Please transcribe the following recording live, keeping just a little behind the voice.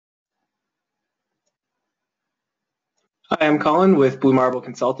Hi, I'm Colin with Blue Marble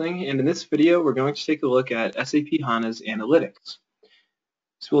Consulting, and in this video we're going to take a look at SAP HANA's Analytics.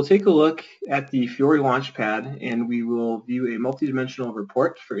 So we'll take a look at the Fiori Launchpad and we will view a multidimensional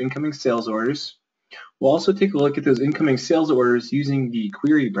report for incoming sales orders. We'll also take a look at those incoming sales orders using the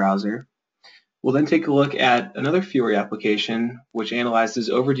query browser. We'll then take a look at another Fiori application which analyzes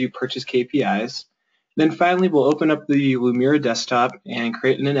overdue purchase KPIs. Then finally we'll open up the Lumira desktop and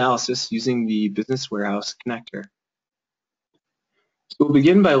create an analysis using the Business Warehouse connector. So we'll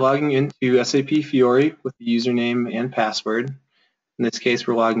begin by logging into SAP Fiori with the username and password. In this case,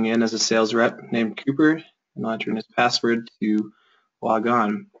 we're logging in as a sales rep named Cooper, and I'll enter in his password to log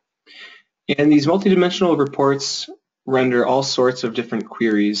on. And these multidimensional reports render all sorts of different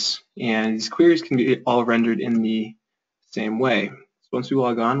queries, and these queries can be all rendered in the same way. So once we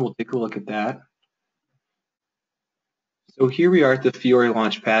log on, we'll take a look at that. So here we are at the Fiori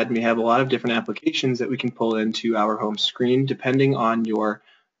Launchpad, and we have a lot of different applications that we can pull into our home screen depending on your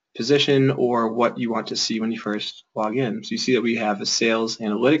position or what you want to see when you first log in. So you see that we have a Sales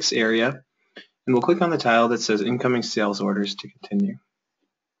Analytics area, and we'll click on the tile that says Incoming Sales Orders to continue.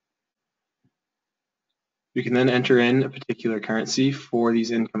 We can then enter in a particular currency for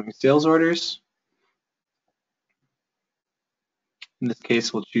these incoming sales orders. In this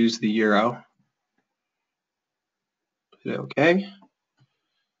case, we'll choose the euro. Hit OK. And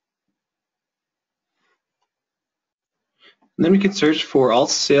then we can search for all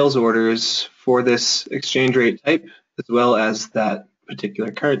sales orders for this exchange rate type as well as that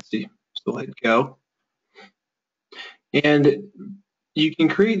particular currency. So we'll hit go. And you can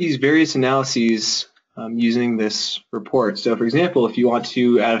create these various analyses using this report. So for example, if you want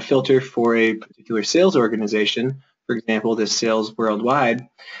to add a filter for a particular sales organization, for example, this sales worldwide,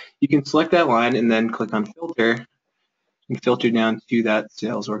 you can select that line and then click on filter and filter down to that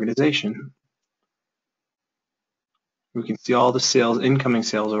sales organization. We can see all the incoming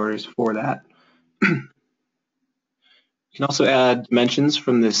sales orders for that. You can also add dimensions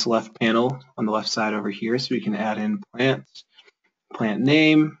from this left panel on the left side over here. So we can add in plants, plant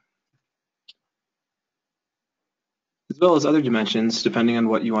name, as well as other dimensions depending on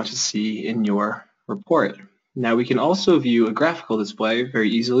what you want to see in your report. Now we can also view a graphical display very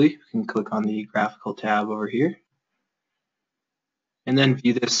easily. We can click on the graphical tab over here and then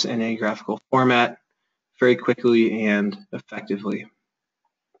view this in a graphical format very quickly and effectively.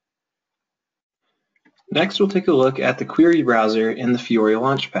 Next, we'll take a look at the query browser in the Fiori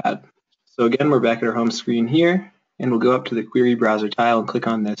Launchpad. So again, we're back at our home screen here, and we'll go up to the query browser tile and click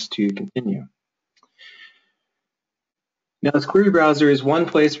on this to continue. Now, this query browser is one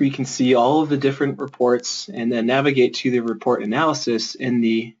place where you can see all of the different reports and then navigate to the report analysis in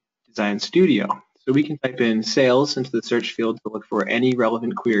the Design Studio. So we can type in sales into the search field to look for any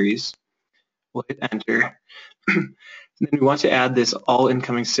relevant queries. We'll hit enter. And then we want to add this all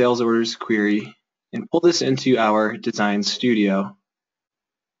incoming sales orders query and pull this into our Design Studio.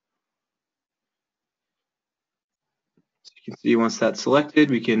 So you can see once that's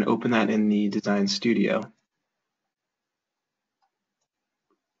selected, we can open that in the Design Studio.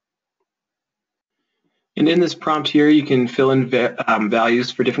 And in this prompt here, you can fill in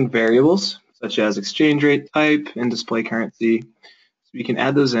values for different variables, such as exchange rate type and display currency. So we can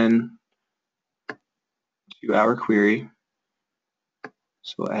add those in to our query.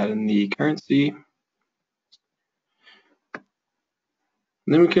 So we'll add in the currency. And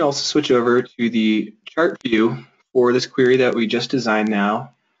then we can also switch over to the chart view for this query that we just designed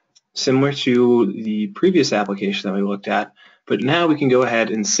now, similar to the previous application that we looked at, but now we can go ahead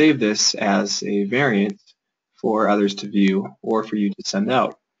and save this as a variant for others to view or for you to send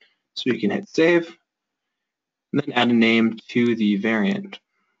out. So you can hit save and then add a name to the variant.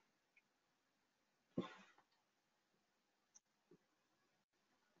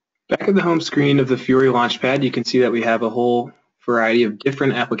 Back at the home screen of the Fiori Launchpad, you can see that we have a whole variety of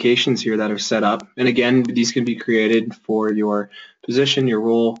different applications here that are set up. And again, these can be created for your position, your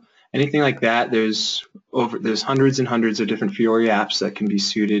role, anything like that. There's hundreds and hundreds of different Fiori apps that can be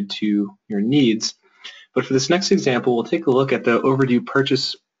suited to your needs. But for this next example, we'll take a look at the overdue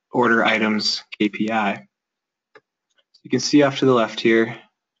purchase order items KPI. You can see off to the left here,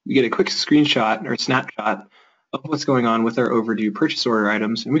 we get a quick screenshot or snapshot of what's going on with our overdue purchase order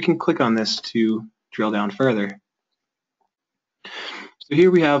items, and we can click on this to drill down further. So here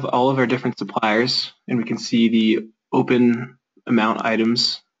we have all of our different suppliers, and we can see the open amount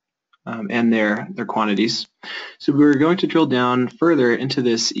items and their quantities. So we're going to drill down further into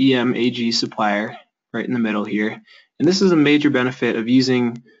this EMAG supplier right in the middle here. And this is a major benefit of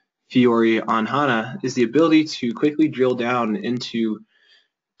using Fiori on HANA, is the ability to quickly drill down into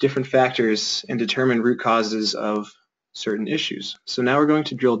different factors and determine root causes of certain issues. So now we're going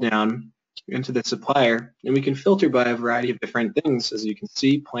to drill down into the supplier, and we can filter by a variety of different things, as you can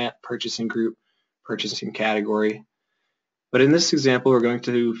see: plant, purchasing group, purchasing category. But in this example, we're going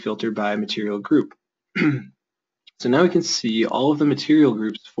to filter by material group. So now we can see all of the material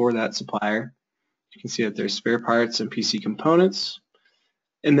groups for that supplier. You can see that there's spare parts and PC components,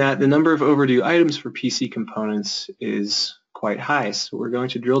 and that the number of overdue items for PC components is quite high. So we're going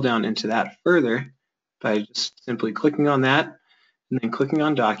to drill down into that further by just simply clicking on that and then clicking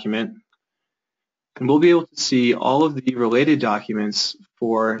on Document. And we'll be able to see all of the related documents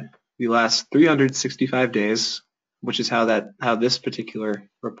for the last 365 days, which is how this particular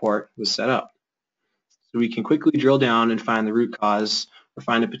report was set up. So we can quickly drill down and find the root cause or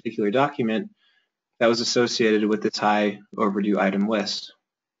find a particular document that was associated with this high overdue item list.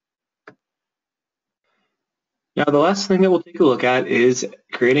 Now, the last thing that we'll take a look at is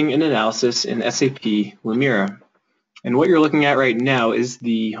creating an analysis in SAP Lumira. And what you're looking at right now is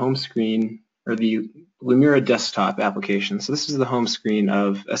the home screen, or the Lumira desktop application. So this is the home screen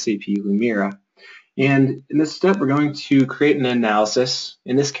of SAP Lumira. And in this step, we're going to create an analysis.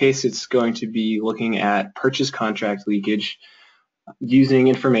 In this case, it's going to be looking at purchase contract leakage using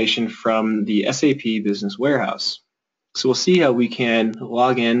information from the SAP Business Warehouse. So we'll see how we can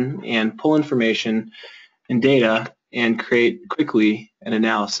log in and pull information and data and create quickly an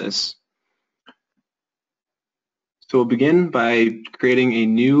analysis. So we'll begin by creating a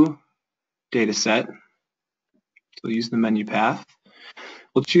new data set. So we'll use the menu path.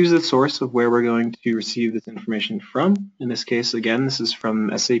 We'll choose the source of where we're going to receive this information from. In this case, again, this is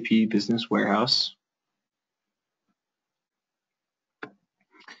from SAP Business Warehouse.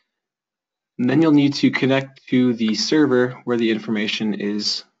 And then you'll need to connect to the server where the information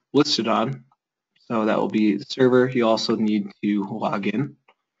is listed on. So that will be the server. You also need to log in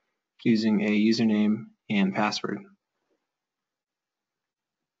using a username and password.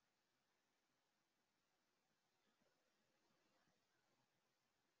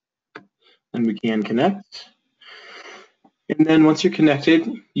 And we can connect. And then once you're connected,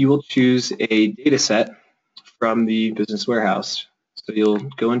 you will choose a data set from the Business Warehouse. So you'll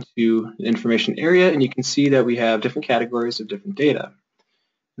go into the information area, and you can see that we have different categories of different data.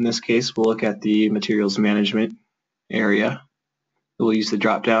 In this case, we'll look at the materials management area. We'll use the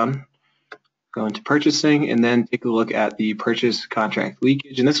drop-down, go into purchasing, and then take a look at the purchase contract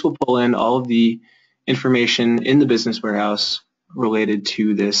leakage. And this will pull in all of the information in the Business Warehouse related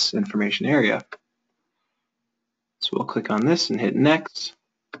to this information area. So we'll click on this and hit Next.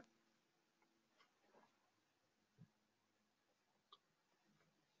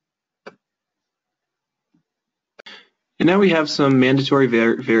 And now we have some mandatory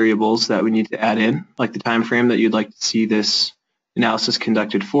variables that we need to add in, like the time frame that you'd like to see this analysis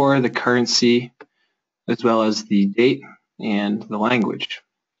conducted for, the currency, as well as the date and the language.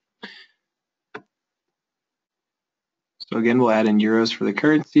 So again, we'll add in euros for the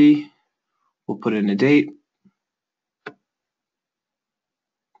currency. We'll put in a date.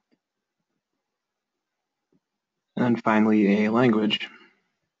 And finally, a language.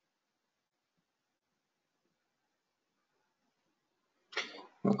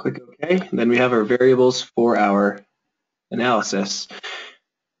 We'll click OK, and then we have our variables for our analysis.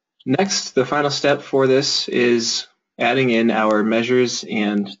 Next, the final step for this is adding in our measures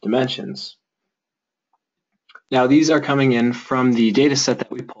and dimensions. Now, these are coming in from the data set that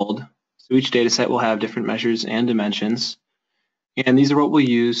we pulled. So each data set will have different measures and dimensions. And these are what we'll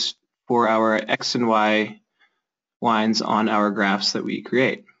use for our X and Y lines on our graphs that we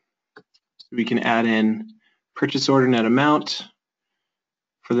create. So we can add in purchase order net amount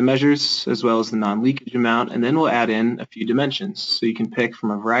for the measures, as well as the non-leakage amount, and then we'll add in a few dimensions. So you can pick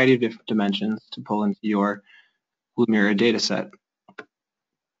from a variety of different dimensions to pull into your Lumira data set.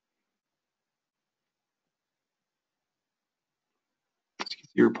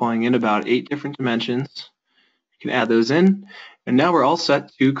 You're pulling in about 8 different dimensions. You can add those in, and now we're all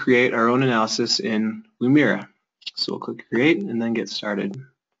set to create our own analysis in Lumira. So we'll click Create and then get started.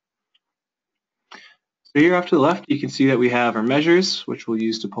 So here off to the left, you can see that we have our measures, which we'll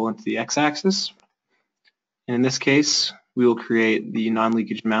use to pull into the x-axis. And in this case, we will create the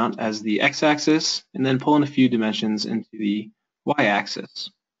non-leakage amount as the x-axis and then pull in a few dimensions into the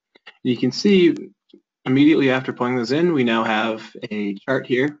y-axis. You can see immediately after pulling those in, we now have a chart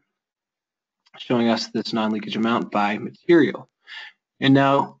here showing us this non-leakage amount by material. And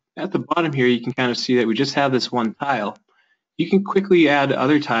now at the bottom here, you can kind of see that we just have this one tile. You can quickly add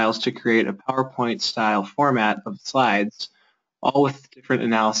other tiles to create a PowerPoint style format of slides, all with different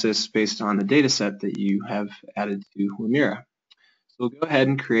analysis based on the data set that you have added to Lumira. So we'll go ahead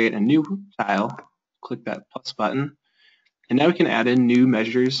and create a new tile, click that plus button, And now we can add in new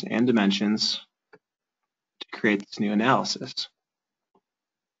measures and dimensions to create this new analysis.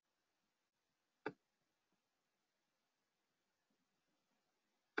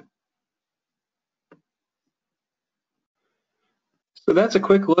 So that's a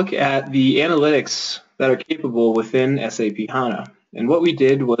quick look at the analytics that are capable within SAP HANA. And what we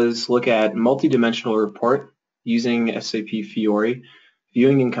did was look at multi-dimensional report using SAP Fiori,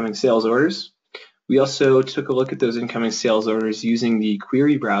 viewing incoming sales orders. We also took a look at those incoming sales orders using the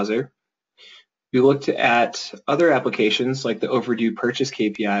query browser. We looked at other applications like the overdue purchase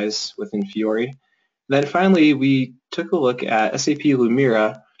KPIs within Fiori. And then finally, we took a look at SAP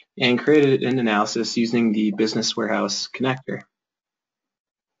Lumira and created an analysis using the Business Warehouse connector.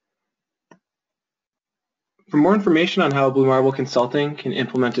 For more information on how Blue Marble Consulting can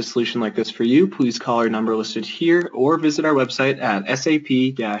implement a solution like this for you, please call our number listed here or visit our website at sap-bmc.com.